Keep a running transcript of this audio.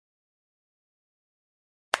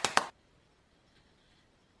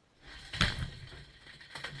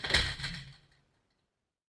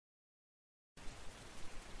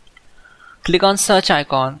Click on search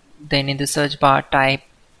icon, then in the search bar type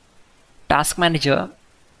Task Manager.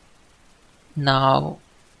 Now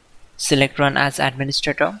select Run as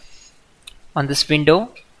Administrator. On this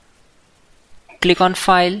window, click on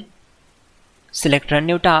File, select Run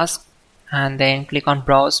New Task, and then click on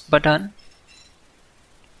Browse button.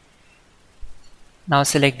 Now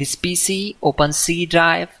select this PC, open C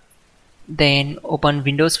drive, then open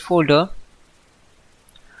Windows folder.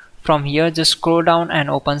 From here just scroll down and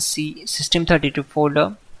open System32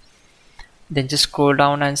 folder. Then just scroll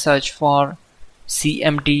down and search for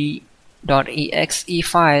cmd.exe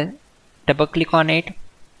file. Double click on it.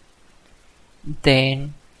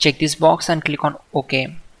 Then check this box and click on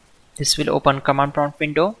OK. This will open command prompt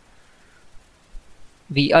window.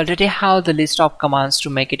 We already have the list of commands to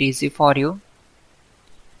make it easy for you.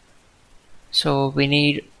 So we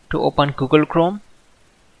need to open Google Chrome.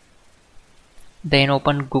 Then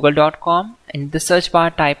open google.com. In the search bar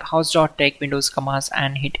type hows.tech Windows commands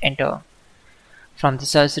and hit enter. From the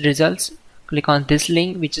search results, click on this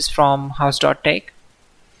link which is from hows.tech.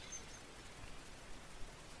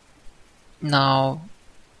 Now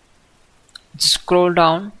scroll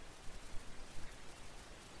down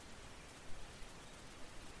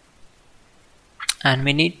and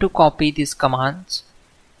we need to copy these commands.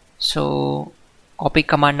 So copy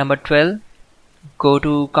command number 12, go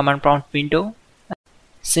to command prompt window.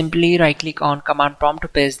 Simply right click on command prompt to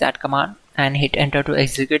paste that command and hit enter to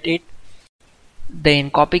execute it.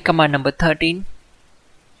 Then copy command number 13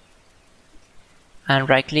 and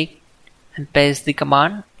right click and paste the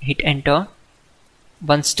command, hit enter.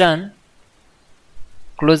 Once done,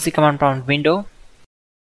 close the command prompt window.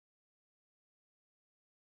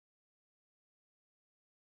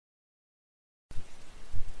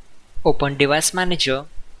 Open Device Manager.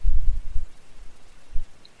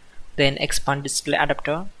 Then expand display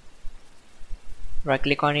adapter. Right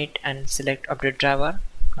click on it and select update driver.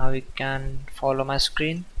 Now you can follow my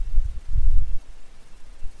screen.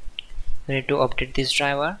 We need to update this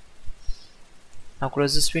driver. Now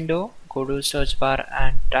close this window, go to search bar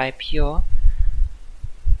and type here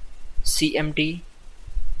cmd.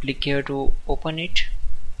 Click here to open it.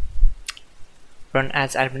 Run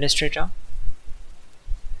as administrator.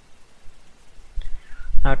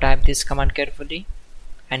 Now type this command carefully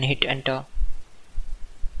and hit enter.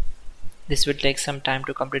 This will take some time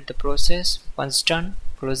to complete the process. Once done,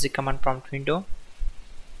 close the command prompt window.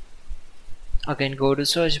 Again go to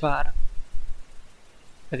search bar.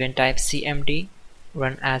 Again type cmd,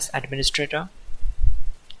 run as administrator.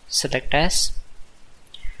 Select as.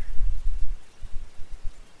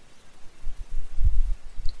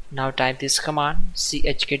 Now type this command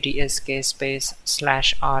chkdsk space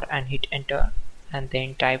 /r and hit enter. And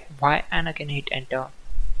then type Y and again hit enter.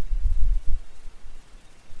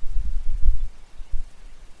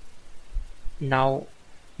 Now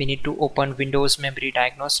we need to open Windows Memory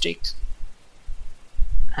Diagnostics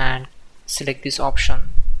and select this option.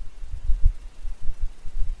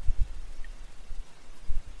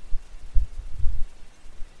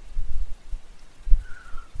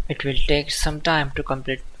 It will take some time to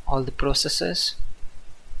complete all the processes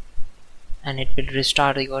and it will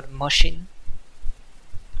restart your machine.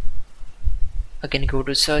 Again go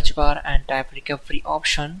to search bar and type recovery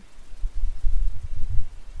option.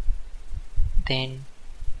 Then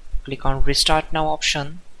click on restart now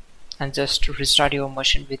option and just restart your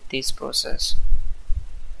machine with this process.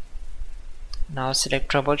 Now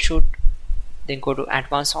select troubleshoot, then go to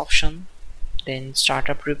advanced option, then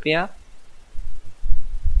startup repair,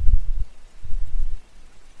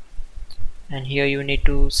 and here you need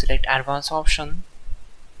to select advanced option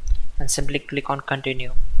and simply click on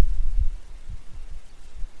continue.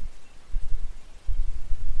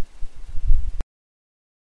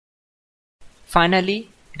 Finally,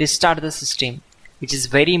 restart the system, which is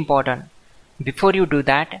very important. Before you do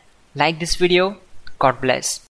that, like this video. God bless.